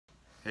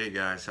Hey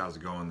guys, how's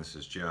it going? This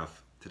is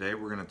Jeff. Today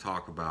we're going to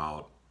talk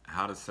about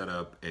how to set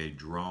up a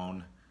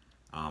drone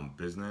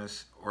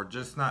business, or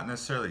just not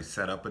necessarily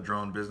set up a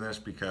drone business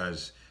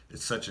because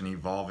it's such an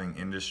evolving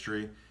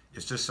industry.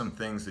 It's just some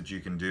things that you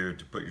can do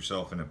to put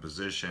yourself in a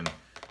position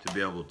to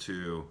be able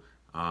to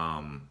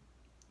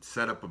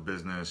set up a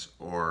business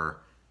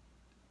or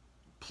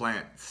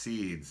plant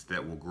seeds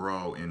that will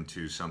grow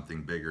into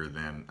something bigger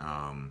than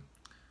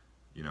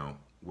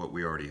what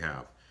we already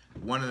have.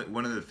 One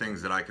of the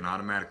things that I can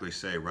automatically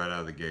say right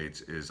out of the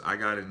gates is I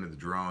got into the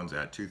drones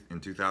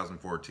in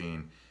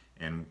 2014,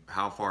 and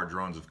how far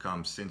drones have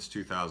come since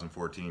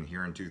 2014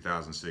 here in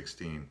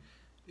 2016.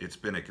 It's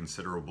been a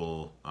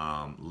considerable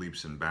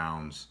leaps and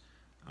bounds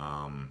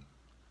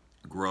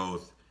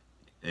growth,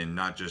 and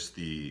not just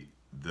the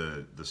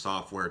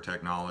software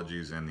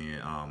technologies and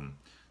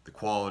the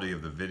quality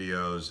of the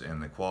videos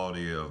and the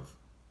quality of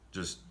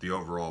just the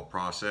overall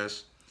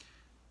process,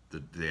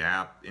 the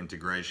app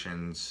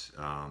integrations.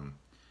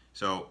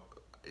 So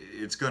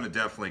it's going to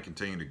definitely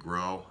continue to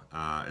grow,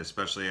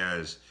 especially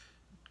as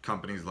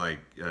companies like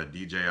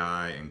DJI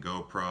and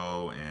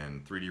GoPro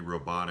and 3D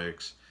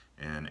Robotics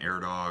and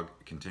AirDog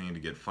continue to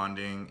get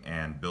funding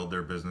and build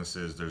their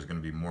businesses. There's going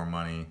to be more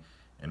money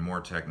and more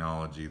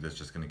technology that's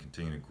just going to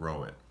continue to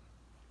grow it.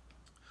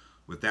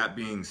 With that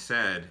being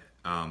said,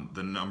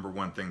 the number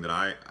one thing that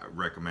I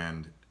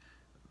recommend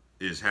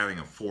is having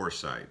a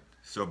foresight.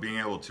 So being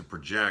able to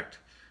project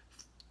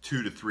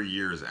 2 to 3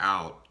 years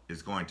out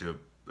is going to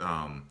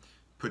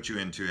put you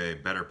into a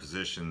better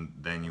position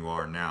than you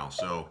are now.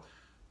 So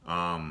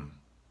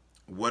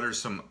what are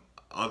some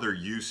other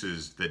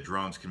uses that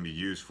drones can be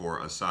used for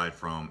aside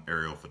from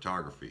aerial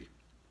photography?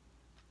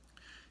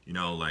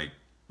 Like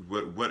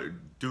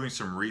what doing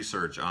some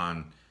research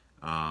on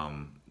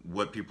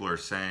what people are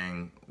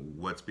saying,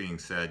 what's being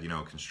said,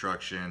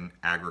 construction,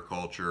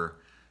 agriculture,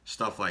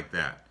 stuff like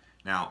that.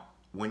 Now,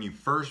 when you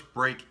first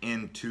break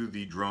into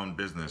the drone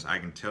business, I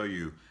can tell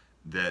you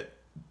that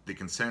the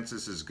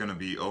consensus is going to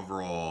be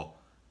overall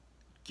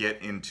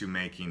get into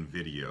making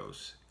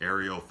videos.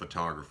 Aerial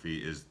photography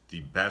is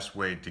the best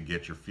way to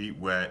get your feet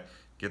wet,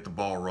 get the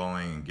ball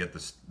rolling, and get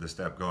the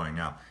step going.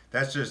 Now,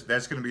 that's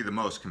going to be the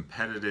most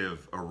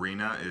competitive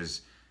arena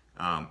is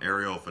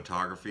aerial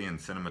photography and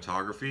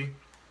cinematography,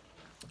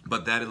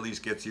 but that at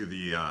least gets you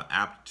the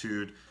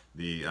aptitude,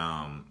 the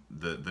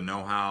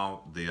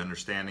know-how, the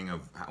understanding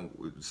of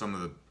some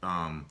of the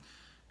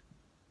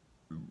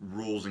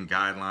rules and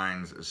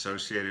guidelines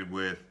associated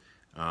with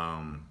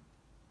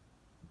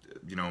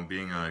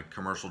being a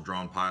commercial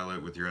drone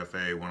pilot with your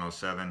FAA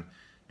 107.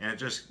 And it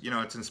just,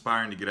 it's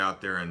inspiring to get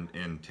out there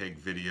and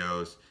take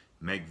videos,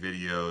 make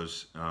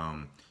videos.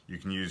 You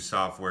can use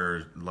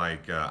software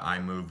like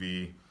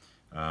iMovie.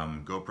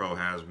 GoPro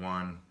has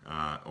one,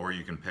 or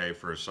you can pay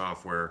for a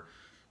software,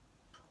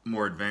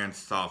 more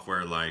advanced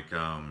software like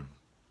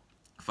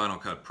Final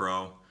Cut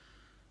Pro.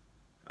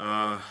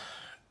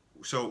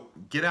 So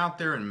get out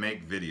there and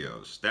make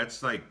videos.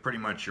 That's like pretty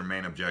much your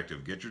main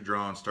objective. Get your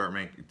drone,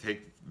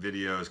 take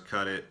videos,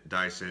 cut it,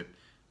 dice it,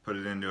 put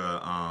it into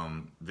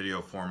a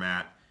video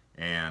format,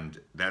 and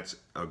that's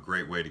a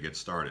great way to get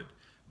started.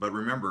 But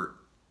remember,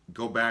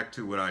 go back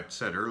to what I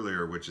said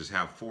earlier, which is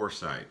have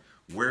foresight.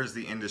 Where's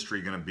the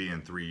industry going to be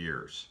in 3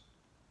 years?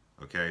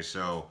 Okay,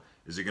 so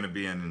is it going to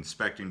be in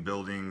inspecting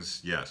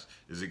buildings? Yes.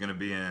 Is it going to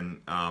be in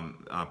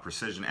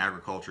precision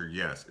agriculture?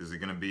 Yes. Is it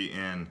going to be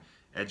in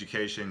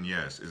education?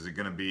 Yes. Is it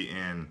going to be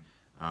in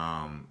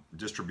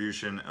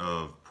distribution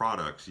of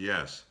products?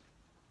 Yes.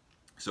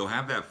 So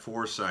have that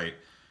foresight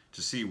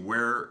to see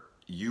where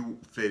you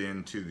fit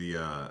into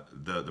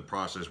the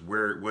process,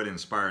 what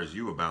inspires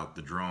you about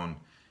the drone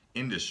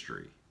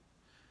industry.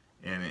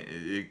 And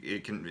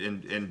it can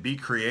and be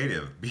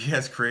creative. Be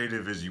as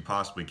creative as you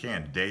possibly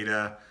can.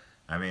 Data,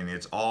 I mean,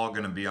 it's all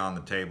going to be on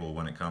the table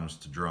when it comes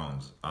to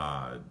drones.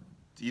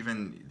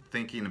 Even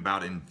thinking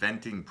about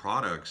inventing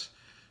products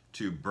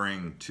to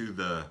bring to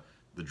the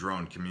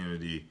drone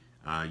community,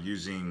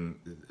 using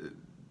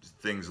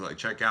things like,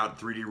 check out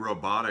 3D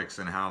Robotics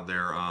and how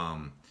they're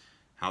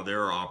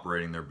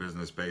operating their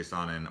business based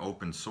on an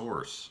open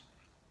source.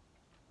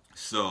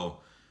 So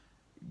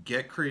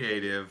get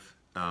creative.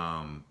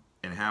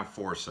 And have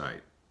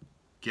foresight.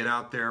 Get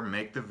out there,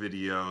 make the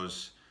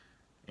videos,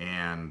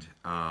 and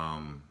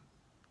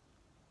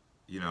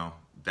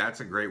that's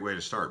a great way to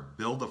start.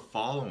 Build a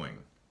following.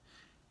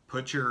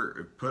 Put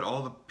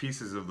all the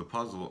pieces of the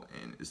puzzle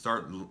and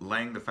start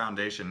laying the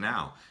foundation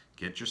now.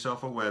 Get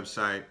yourself a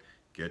website,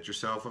 get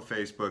yourself a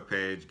Facebook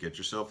page, get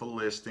yourself a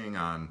listing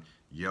on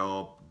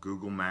Yelp,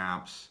 Google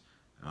Maps,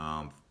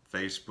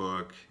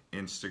 Facebook,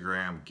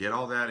 Instagram. Get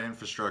all that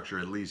infrastructure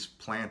at least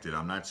planted.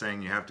 I'm not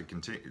saying you have to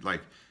continue,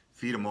 like,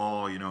 feed them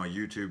all, a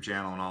YouTube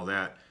channel and all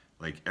that,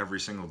 like every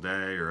single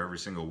day or every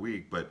single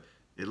week, but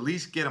at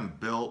least get them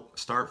built,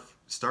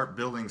 start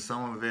building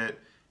some of it,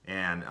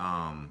 and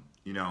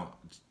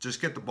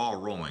just get the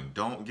ball rolling.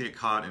 Don't get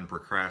caught in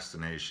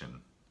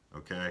procrastination,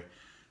 okay?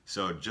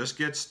 So just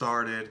get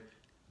started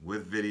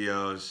with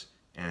videos,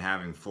 and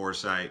having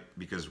foresight,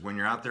 because when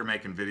you're out there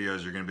making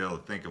videos, you're going to be able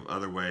to think of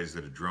other ways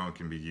that a drone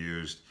can be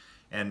used.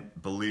 And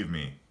believe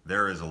me,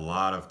 there is a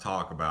lot of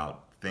talk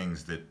about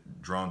things that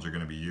drones are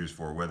going to be used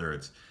for, whether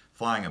it's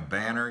flying a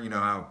banner. You know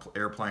how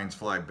airplanes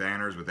fly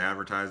banners with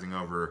advertising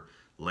over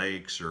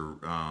lakes or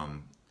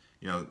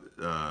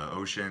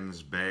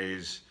oceans,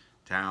 bays,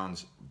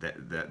 towns.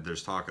 That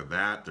there's talk of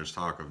that. There's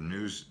talk of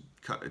news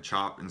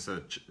chop instead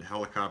of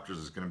helicopters.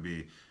 It's going to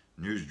be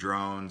news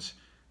drones.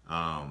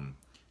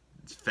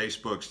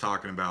 Facebook's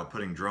talking about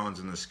putting drones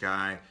in the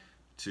sky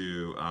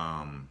to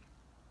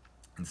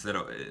instead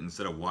of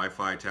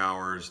Wi-Fi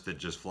towers that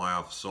just fly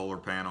off solar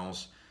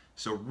panels.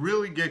 So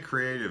really get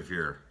creative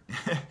here.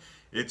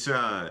 It's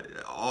a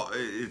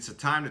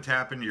time to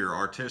tap into your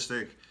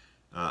artistic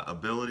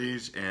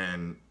abilities,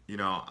 and you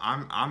know,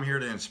 I'm here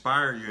to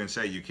inspire you and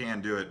say you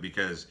can do it,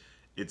 because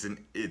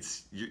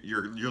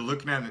you're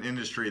looking at an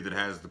industry that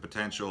has the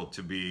potential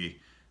to be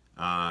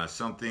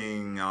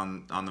something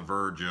on the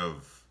verge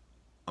of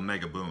a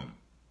mega boom.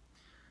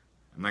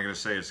 I'm not going to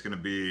say it's going to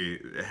be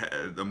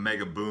a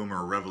mega boom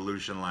or a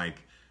revolution like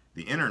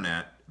the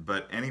internet,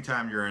 but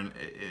anytime you're in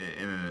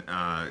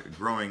a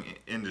growing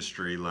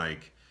industry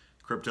like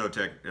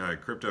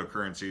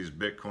cryptocurrencies,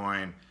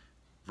 Bitcoin,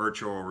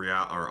 virtual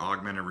real or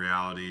augmented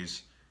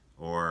realities,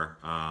 or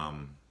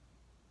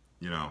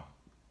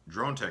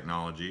drone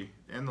technology,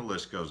 and the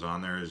list goes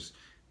on. There is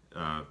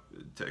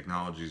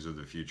technologies of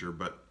the future,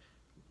 but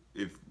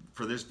if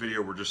for this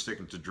video we're just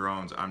sticking to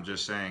drones, I'm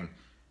just saying,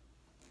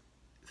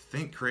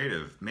 think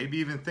creative. Maybe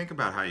even think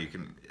about how you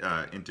can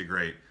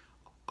integrate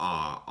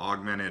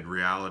augmented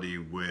reality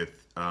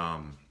with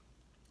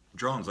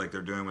drones, like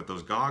they're doing with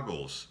those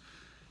goggles.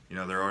 You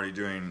know, they're already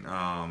doing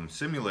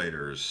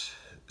simulators.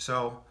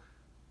 So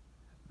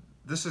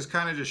this is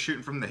kind of just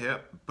shooting from the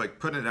hip, but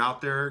putting it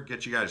out there,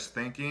 get you guys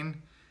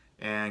thinking,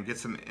 and get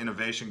some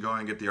innovation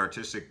going, get the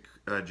artistic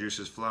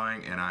juices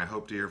flowing, and I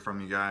hope to hear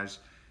from you guys.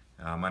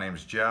 My name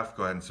is Jeff.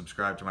 Go ahead and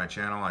subscribe to my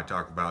channel. I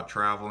talk about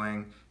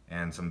traveling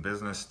and some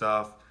business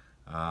stuff.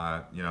 We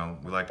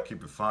like to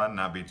keep it fun,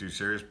 not be too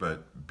serious,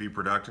 but be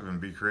productive and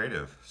be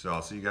creative. So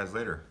I'll see you guys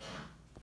later.